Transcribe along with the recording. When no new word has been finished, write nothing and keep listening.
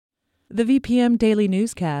The VPM Daily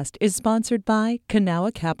Newscast is sponsored by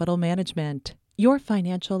Kanawha Capital Management. Your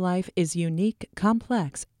financial life is unique,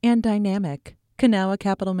 complex, and dynamic. Kanawha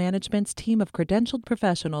Capital Management's team of credentialed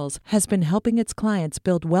professionals has been helping its clients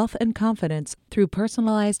build wealth and confidence through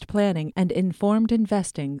personalized planning and informed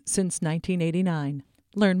investing since 1989.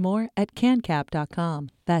 Learn more at cancap.com.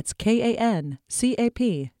 That's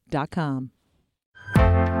KANCAP.com.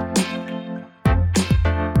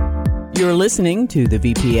 You're listening to the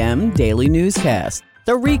VPM Daily Newscast,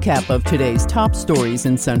 the recap of today's top stories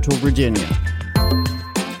in Central Virginia.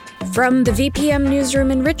 From the VPM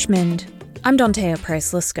Newsroom in Richmond, I'm Dantea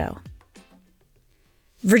Price-Lisco.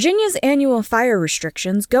 Virginia's annual fire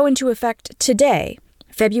restrictions go into effect today,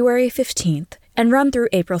 February 15th, and run through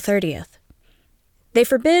April 30th. They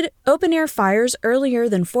forbid open-air fires earlier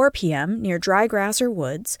than 4 p.m. near dry grass or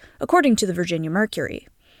woods, according to the Virginia Mercury.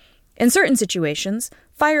 In certain situations,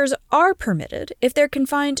 fires are permitted if they're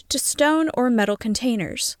confined to stone or metal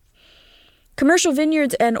containers. Commercial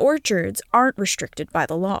vineyards and orchards aren't restricted by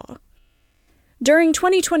the law. During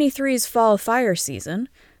 2023's fall fire season,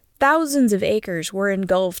 thousands of acres were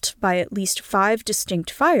engulfed by at least 5 distinct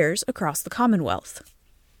fires across the Commonwealth.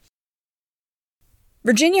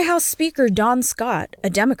 Virginia House Speaker Don Scott, a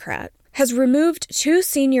Democrat, has removed 2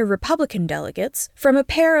 senior Republican delegates from a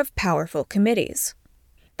pair of powerful committees.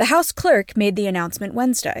 The House clerk made the announcement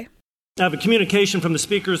Wednesday. I have a communication from the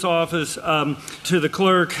Speaker's office to the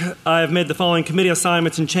clerk. I have made the following committee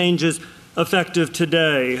assignments and changes effective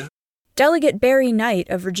today. Delegate Barry Knight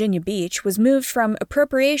of Virginia Beach was moved from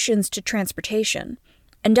Appropriations to Transportation,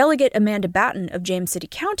 and Delegate Amanda Batten of James City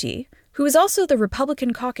County, who is also the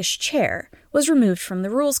Republican caucus chair, was removed from the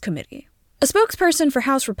Rules Committee. A spokesperson for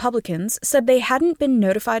House Republicans said they hadn't been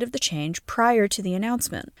notified of the change prior to the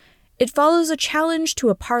announcement. It follows a challenge to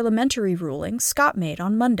a parliamentary ruling Scott made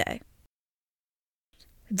on Monday.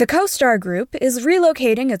 The CoStar Group is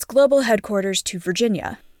relocating its global headquarters to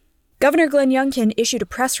Virginia. Governor Glenn Youngkin issued a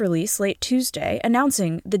press release late Tuesday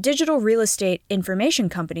announcing the digital real estate information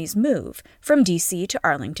company's move from D.C. to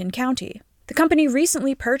Arlington County. The company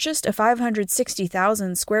recently purchased a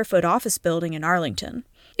 560,000 square foot office building in Arlington.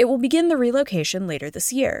 It will begin the relocation later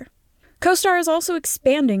this year. CoStar is also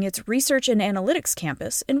expanding its research and analytics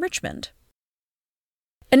campus in Richmond.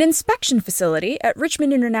 An inspection facility at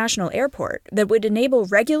Richmond International Airport that would enable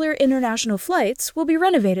regular international flights will be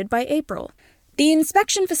renovated by April. The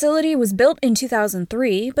inspection facility was built in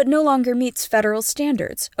 2003 but no longer meets federal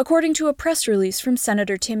standards, according to a press release from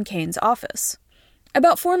Senator Tim Kaine's office.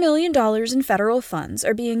 About $4 million in federal funds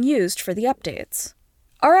are being used for the updates.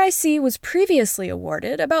 RIC was previously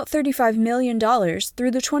awarded about $35 million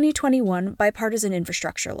through the 2021 Bipartisan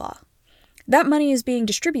Infrastructure Law. That money is being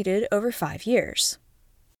distributed over 5 years.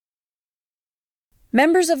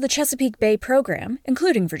 Members of the Chesapeake Bay program,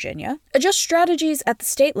 including Virginia, adjust strategies at the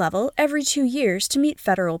state level every 2 years to meet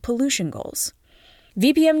federal pollution goals.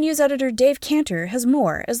 VPM News editor Dave Cantor has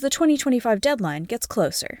more as the 2025 deadline gets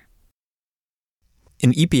closer.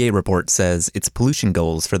 An EPA report says its pollution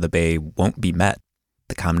goals for the Bay won't be met.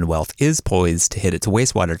 The Commonwealth is poised to hit its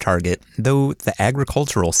wastewater target, though the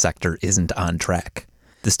agricultural sector isn't on track.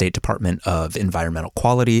 The State Department of Environmental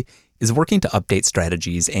Quality is working to update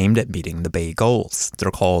strategies aimed at meeting the Bay goals.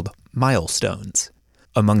 They're called milestones.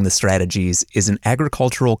 Among the strategies is an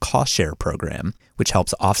agricultural cost-share program, which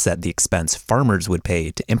helps offset the expense farmers would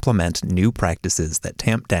pay to implement new practices that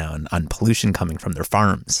tamp down on pollution coming from their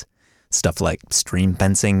farms. Stuff like stream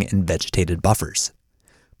fencing and vegetated buffers.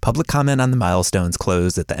 Public comment on the milestones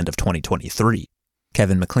closed at the end of 2023.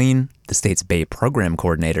 Kevin McLean, the state's Bay program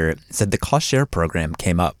coordinator, said the cost-share program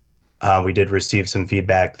came up. We did receive some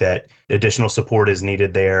feedback that additional support is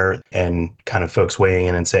needed there, and kind of folks weighing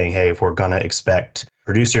in and saying, hey, if we're going to expect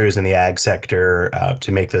producers in the ag sector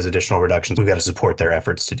to make those additional reductions, we've got to support their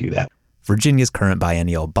efforts to do that. Virginia's current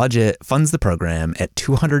biennial budget funds the program at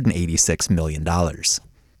 $286 million.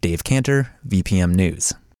 Dave Cantor, VPM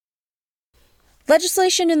News.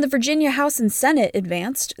 Legislation in the Virginia House and Senate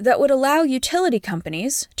advanced that would allow utility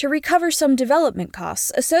companies to recover some development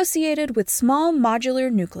costs associated with small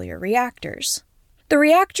modular nuclear reactors. The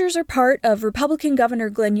reactors are part of Republican Governor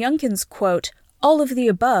Glenn Youngkin's, quote, all of the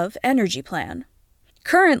above energy plan.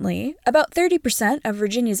 Currently, about 30% of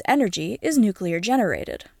Virginia's energy is nuclear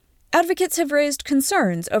generated. Advocates have raised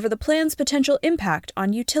concerns over the plan's potential impact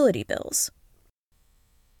on utility bills.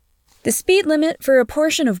 The speed limit for a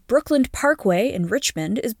portion of Brookland Parkway in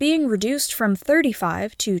Richmond is being reduced from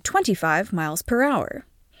 35 to 25 miles per hour.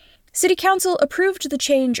 City Council approved the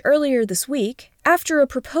change earlier this week after a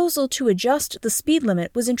proposal to adjust the speed limit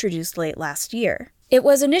was introduced late last year. It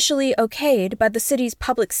was initially okayed by the city's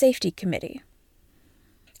Public Safety Committee.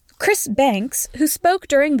 Chris Banks, who spoke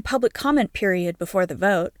during the public comment period before the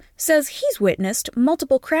vote, says he's witnessed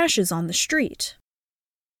multiple crashes on the street.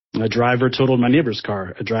 A driver totaled my neighbor's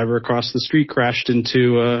car. A driver across the street crashed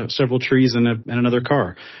into several trees and another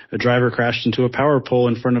car. A driver crashed into a power pole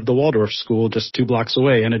in front of the Waldorf School just 2 blocks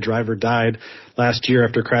away, and a driver died last year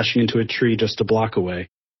after crashing into a tree just a block away.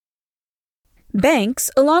 Banks,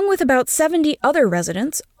 along with about 70 other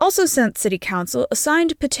residents, also sent City Council a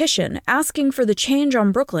signed petition asking for the change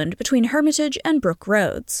on Brookland between Hermitage and Brook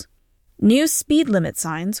Roads. New speed limit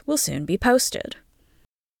signs will soon be posted.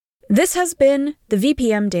 This has been the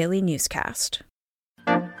VPM Daily Newscast.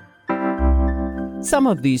 Some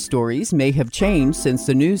of these stories may have changed since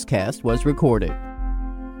the newscast was recorded.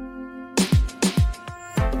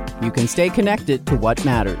 You can stay connected to what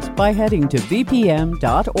matters by heading to vpm.org/news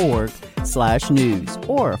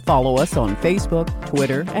or follow us on Facebook,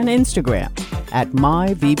 Twitter, and Instagram at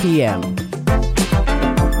MyVPM.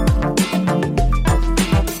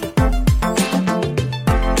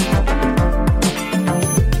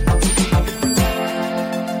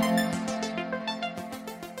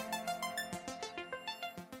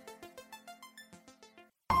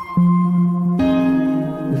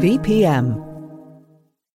 VPM.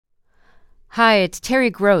 Hi, it's Terry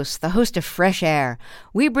Gross, the host of Fresh Air.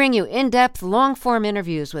 We bring you in-depth, long-form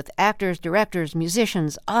interviews with actors, directors,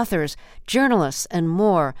 musicians, authors, journalists, and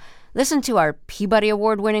more. Listen to our Peabody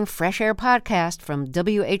Award-winning Fresh Air podcast from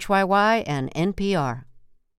WHYY and NPR.